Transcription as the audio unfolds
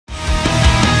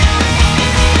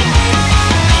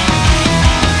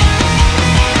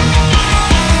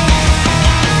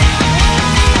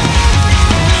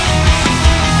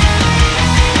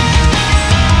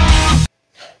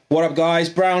What up guys,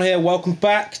 Browne here, welcome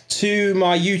back to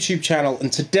my YouTube channel,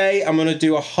 and today I'm going to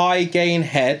do a high gain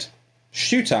head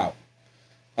shootout.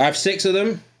 I have 6 of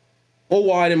them, all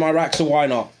wide in my rack, so why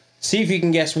not? See if you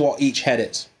can guess what each head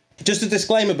is. Just a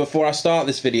disclaimer before I start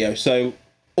this video, so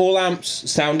all amps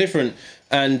sound different,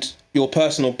 and your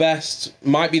personal best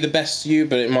might be the best to you,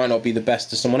 but it might not be the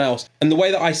best to someone else. And the way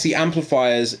that I see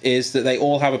amplifiers is that they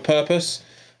all have a purpose,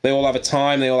 they all have a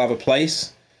time, they all have a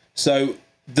place. So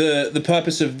the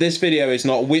purpose of this video is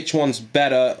not which one's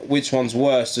better, which one's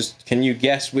worse, just can you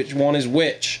guess which one is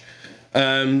which.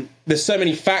 There's so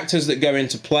many factors that go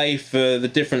into play for the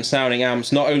different sounding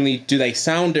amps. Not only do they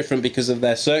sound different because of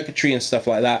their circuitry and stuff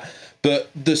like that, but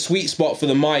the sweet spot for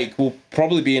the mic will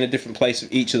probably be in a different place of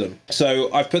each of them.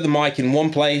 So I've put the mic in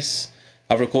one place,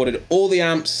 I've recorded all the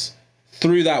amps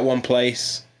through that one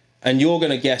place, and you're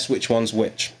going to guess which one's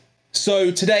which.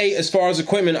 So today, as far as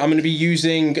equipment, I'm going to be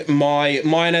using my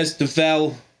Ibanez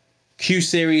DeVille Q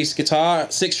Series guitar,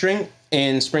 6-string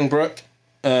in Springbrook.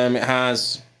 It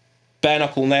has bare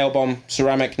knuckle nail bomb,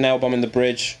 ceramic nail bomb in the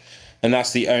bridge, and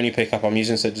that's the only pickup I'm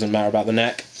using, so it doesn't matter about the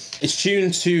neck. It's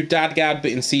tuned to Dadgad,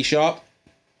 but in C sharp.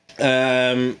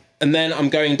 And then I'm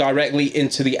going directly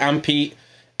into the Ampete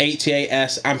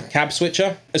 88S amp cab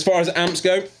switcher. As far as amps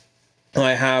go,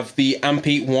 I have the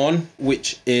Ampete One,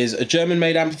 which is a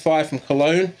German-made amplifier from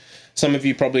Cologne. Some of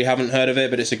you probably haven't heard of it,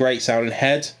 but it's a great sounding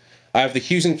head. I have the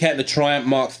H&K Triamp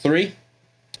MK III,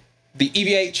 the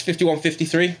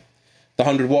VH100R, the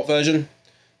 100-watt version,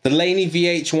 the Laney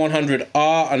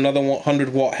VH100R, another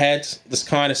 100-watt head. This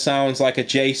kind of sounds like a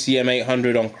JCM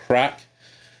 800 on crack.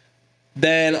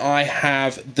 Then I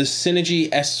have the Synergy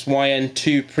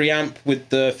SYN2 preamp with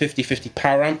the 50/50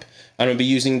 power amp. I'm going to be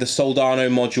using the Soldano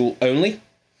module only.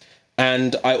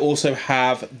 And I also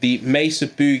have the Mesa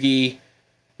BOOGIE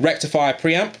rectifier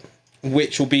preamp,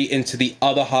 which will be into the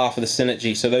other half of the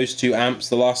Synergy. So those 2 amps,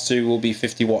 the last 2 will be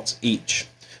 50 watts each.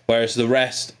 Whereas the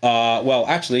rest are, well,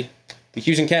 actually, the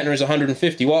H&K is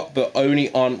 150 watt, but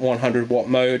only on 100 watt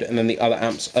mode. And then the other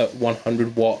amps are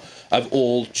 100 watt of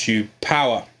all tube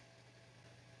power.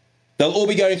 They'll all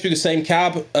be going through the same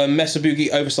cab, a Mesa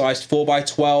BOOGIE oversized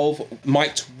 4x12,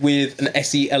 mic'd with an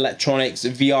SE Electronics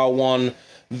VR1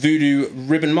 Voodoo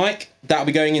ribbon mic. That'll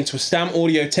be going into a Stam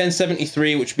Audio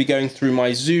 1073, which will be going through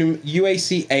my Zoom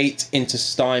UAC8 into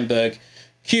Steinberg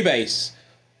Cubase.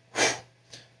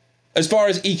 As far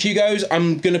as EQ goes,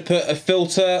 I'm going to put a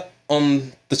filter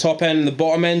on the top end and the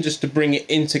bottom end just to bring it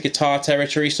into guitar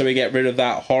territory, so we get rid of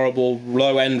that horrible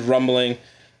low end rumbling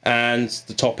and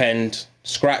the top end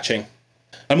scratching.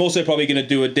 I'm also probably going to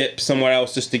do a dip somewhere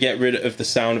else just to get rid of the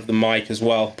sound of the mic as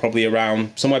well, probably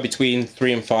around somewhere between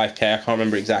 3 and 5K. I can't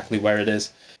remember exactly where it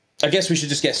is. I guess we should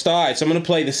just get started. So I'm going to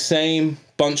play the same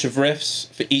bunch of riffs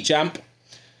for each amp.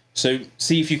 So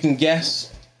see if you can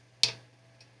guess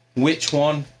which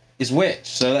one is which.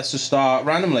 So let's just start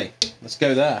randomly. Let's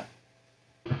go there.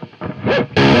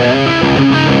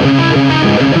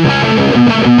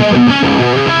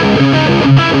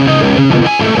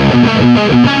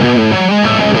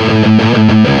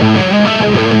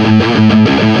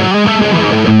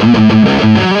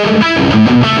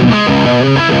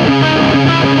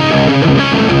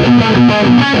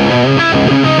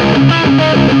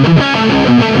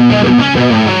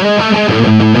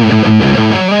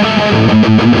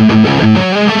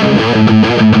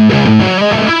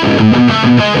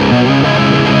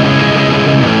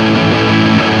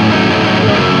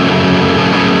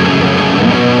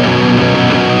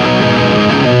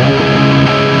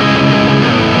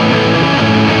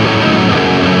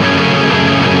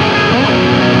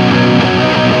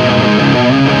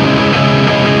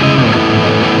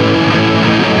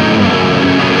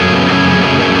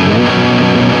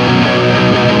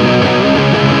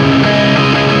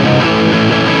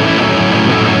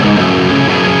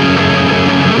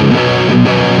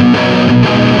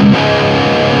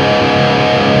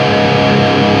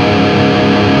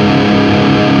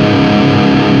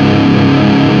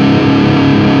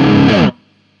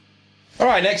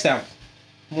 Next amp,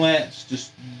 let's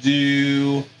just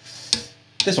do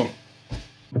this one.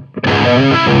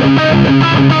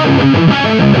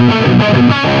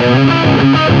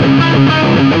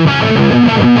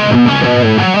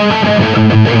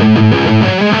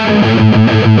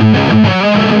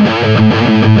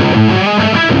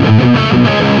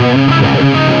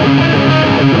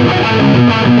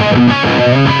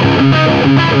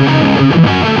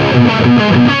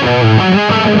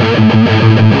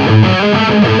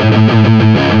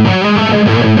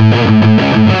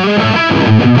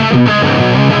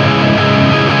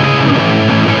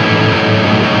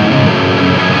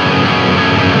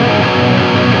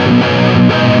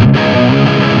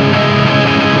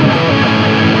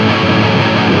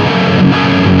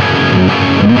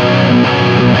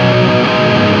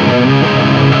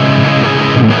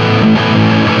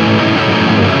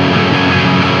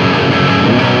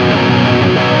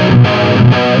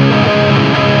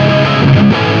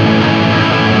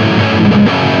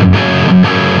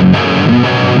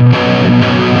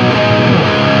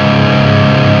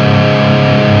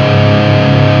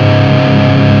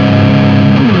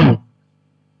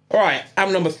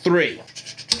 number 3.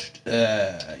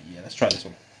 Yeah, let's try this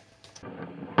one.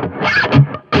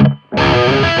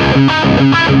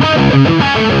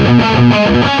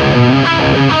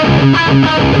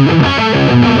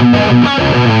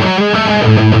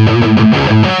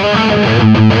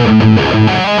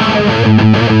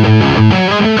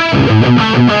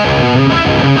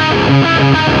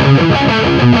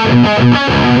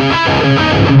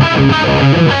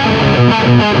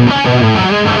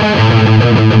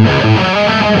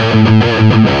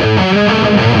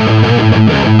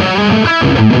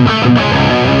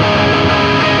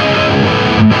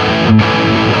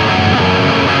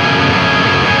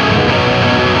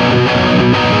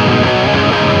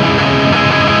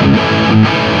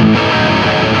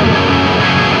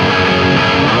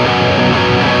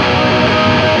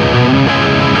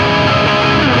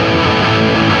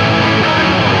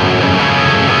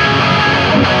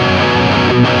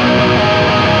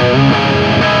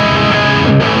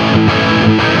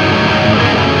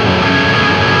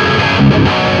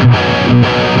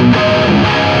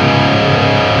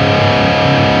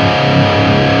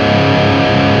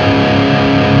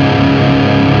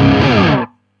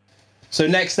 So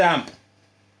next amp.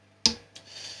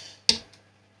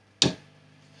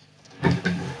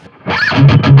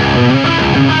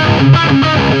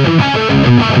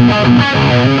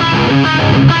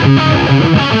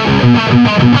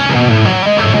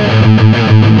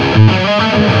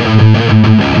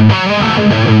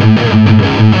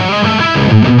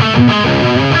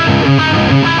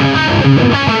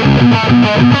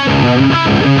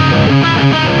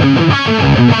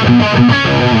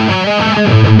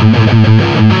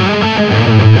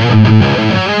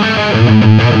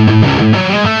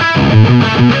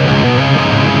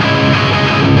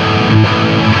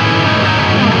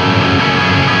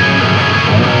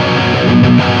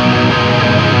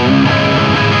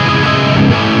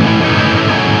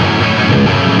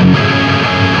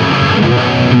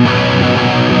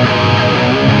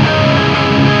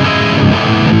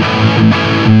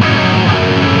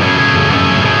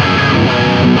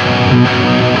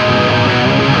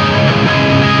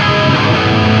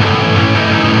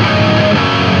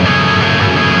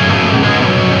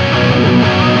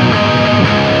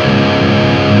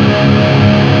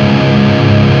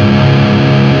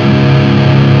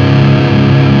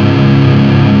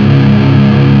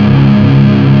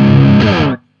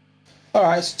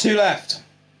 Alright, it's 2 left.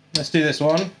 Let's do this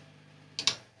one.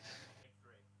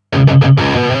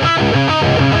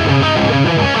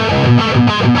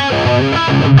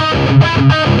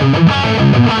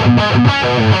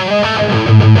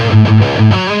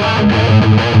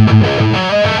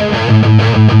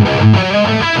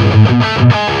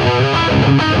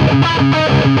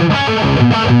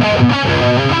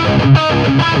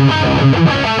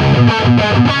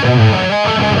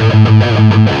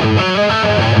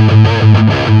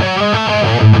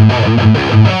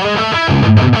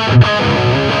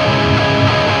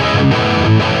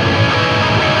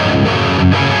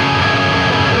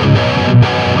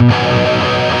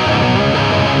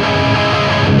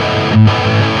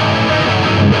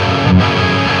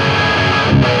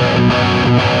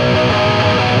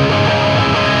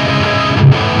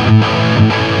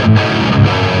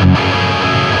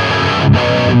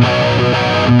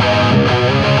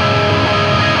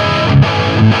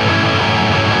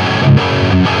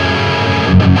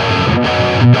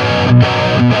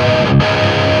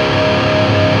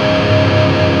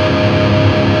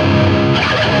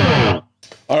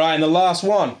 Alright, and the last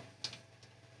one.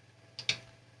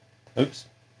 Oops.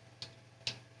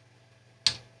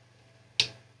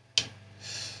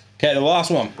 Okay, the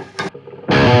last one.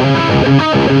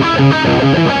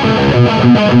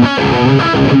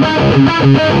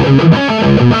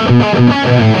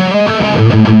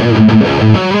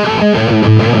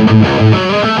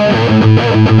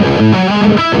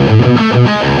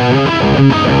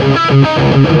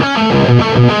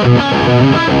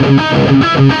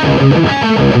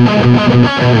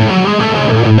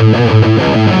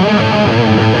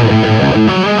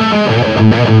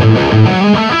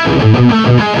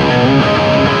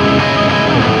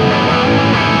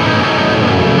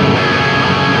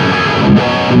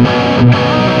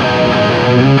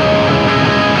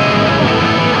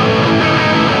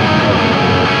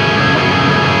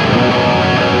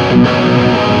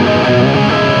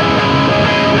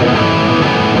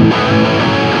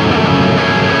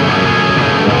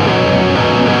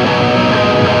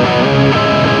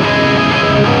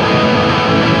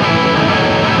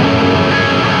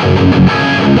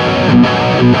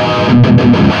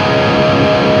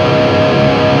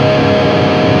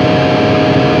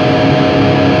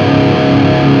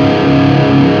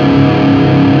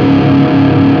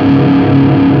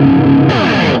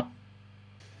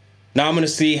 Now I'm going to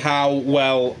see how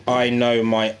well I know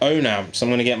my own amps. I'm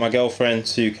going to get my girlfriend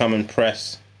to come and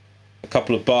press a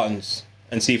couple of buttons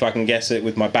and see if I can guess it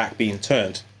with my back being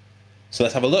turned. So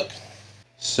let's have a look.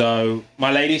 So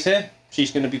my lady's here.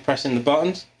 She's going to be pressing the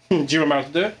buttons. Do you remember how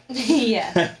to do it?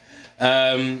 Yeah.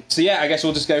 So yeah, I guess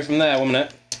we'll just go from there. 1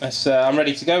 minute. I'm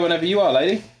ready to go whenever you are,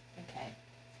 lady.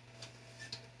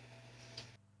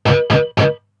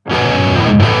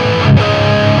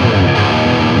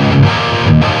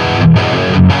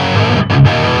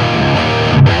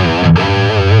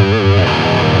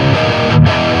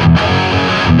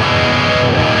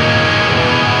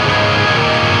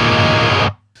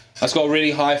 That's got a really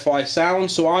hi-fi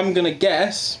sound, so I'm going to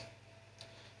guess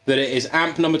that it is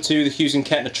amp number 2, the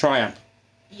H&K Triamp.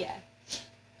 Yeah.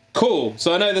 Cool,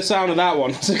 so I know the sound of that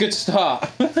one. That's a good start.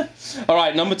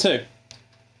 Alright, number 2.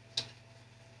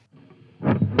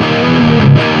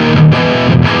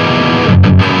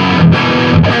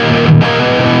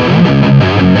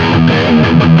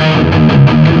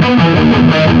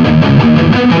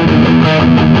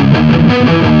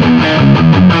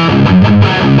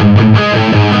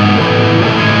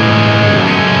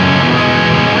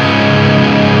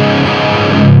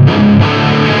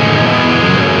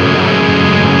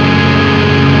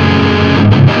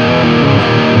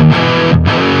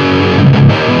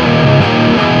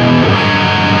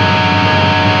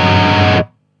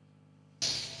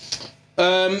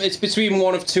 It's between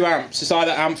one of 2 amps. It's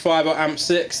either amp 5 or amp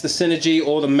 6, the Synergy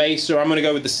or the Mesa. I'm going to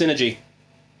go with the Synergy.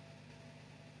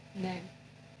 No.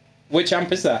 Which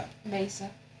amp is that?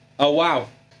 Mesa. Oh, wow.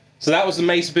 So that was the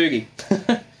Mesa Boogie.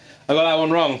 I got that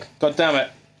one wrong. God damn it.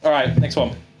 Alright, next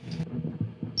one.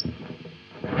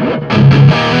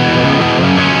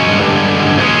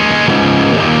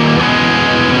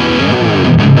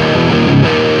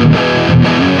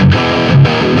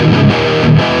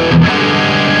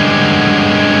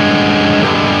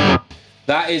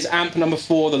 That is amp number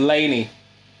 4, the Laney.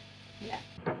 Yeah.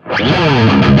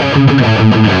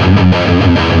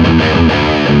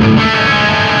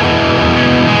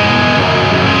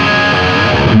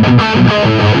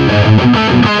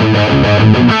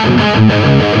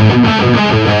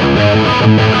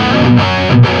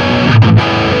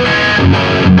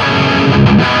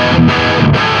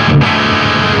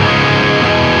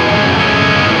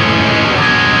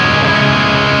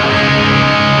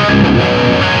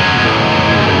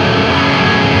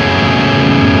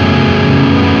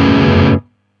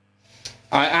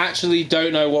 I actually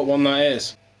don't know what one that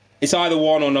is. It's either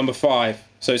 1 or number 5.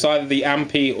 So it's either the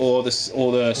Ampete or the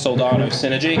Soldano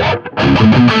Synergy.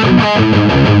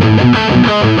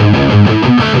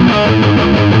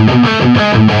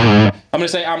 I'm going to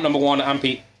say amp number 1,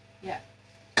 Ampete. Yeah.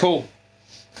 Cool.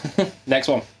 Next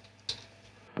one.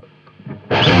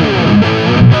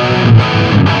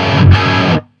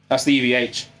 That's the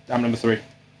EVH, amp number 3.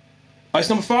 Oh, it's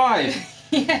number 5!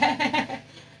 Yeah.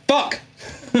 Fuck!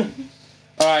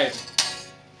 Alright,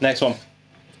 next one.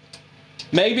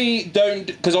 Maybe don't,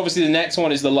 because obviously the next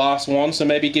one is the last one, so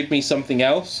maybe give me something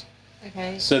else.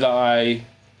 Okay. So that I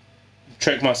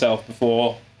trick myself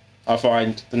before I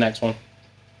find the next one.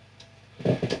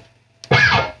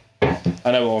 I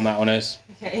know what one that one is.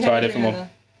 Okay, Try a different one.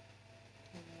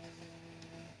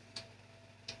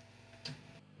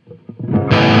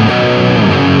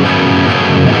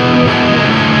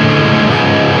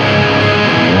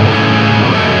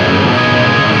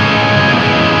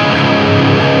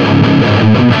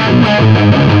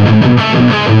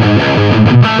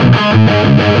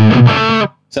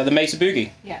 Is that the Mesa Boogie?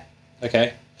 Yeah.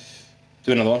 Okay.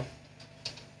 Do another one.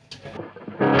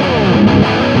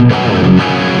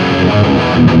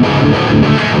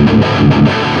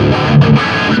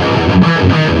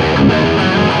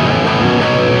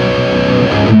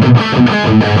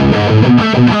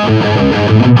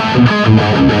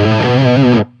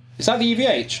 Is that the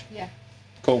EVH? Yeah.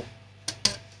 Cool.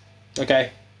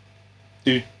 Okay.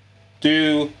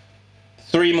 Do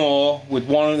 3 more with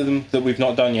one of them that we've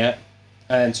not done yet,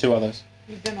 and then 2 others.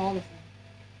 We've done all of them.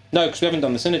 No, because we haven't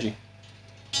done the Synergy.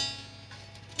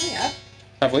 Yeah.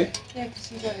 Have we? Yeah,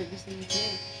 because you got it with the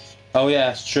EVH. Oh yeah,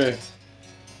 that's true.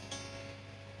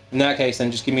 In that case,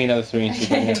 then just give me another 3 and 2.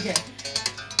 Okay.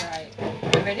 Right.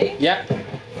 You ready? Yeah.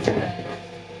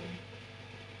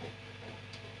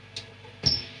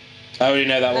 I already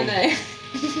know that one. I know.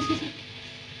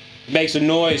 It makes a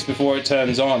noise before it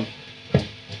turns on.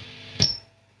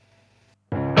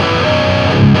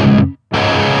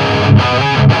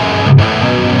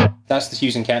 That's the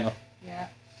H&K. Yeah.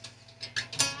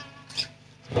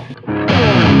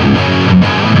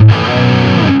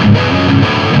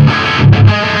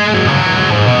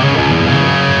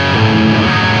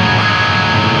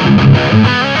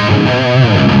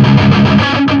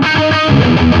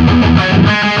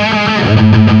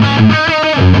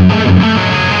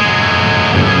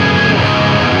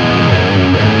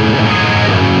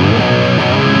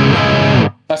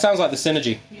 sounds like the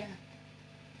Synergy. Yeah.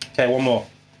 Okay, one more.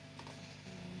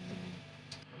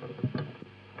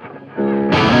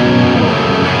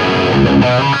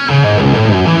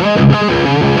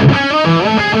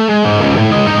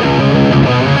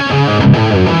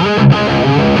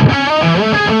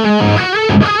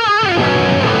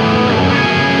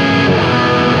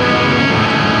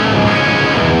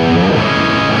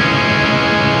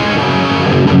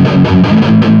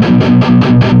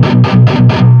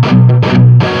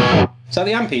 Is that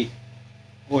the Ampete?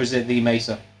 Or is it the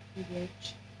Mesa? VH.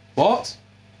 What?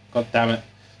 God damn it.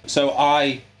 So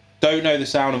I don't know the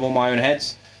sound of all my own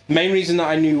heads. The main reason that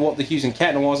I knew what the Hughes and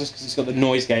Kettner was is because it's got the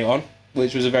noise gate on,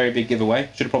 which was a very big giveaway.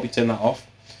 Should have probably turned that off.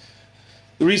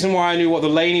 The reason why I knew what the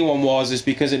Laney one was is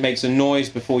because it makes a noise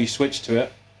before you switch to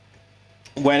it.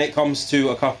 When it comes to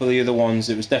a couple of the other ones,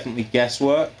 it was definitely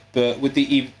guesswork. But with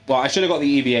the I should have got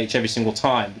the EVH every single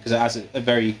time because it has a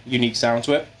very unique sound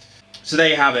to it. So there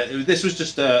you have it. This was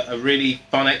just a really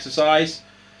fun exercise,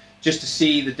 just to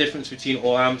see the difference between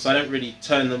all amps. I don't really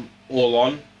turn them all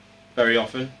on very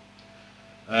often.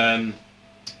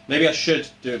 Maybe I should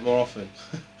do it more often.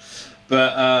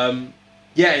 But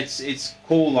yeah, it's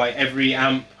cool. Like every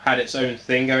amp had its own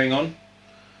thing going on.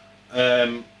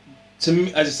 To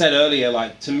me, as I said earlier,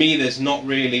 like to me, there's not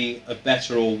really a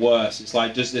better or worse. It's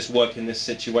like, does this work in this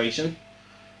situation?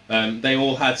 They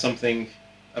all had something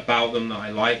about them that I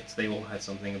liked. They all had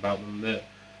something about them that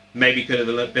maybe could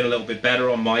have been a little bit better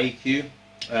on my EQ.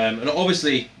 And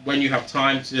obviously, when you have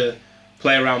time to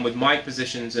play around with mic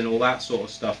positions and all that sort of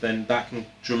stuff, then that can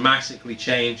dramatically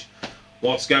change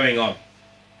what's going on.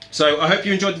 So I hope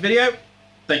you enjoyed the video.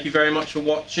 Thank you very much for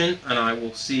watching, and I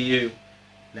will see you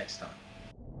next time.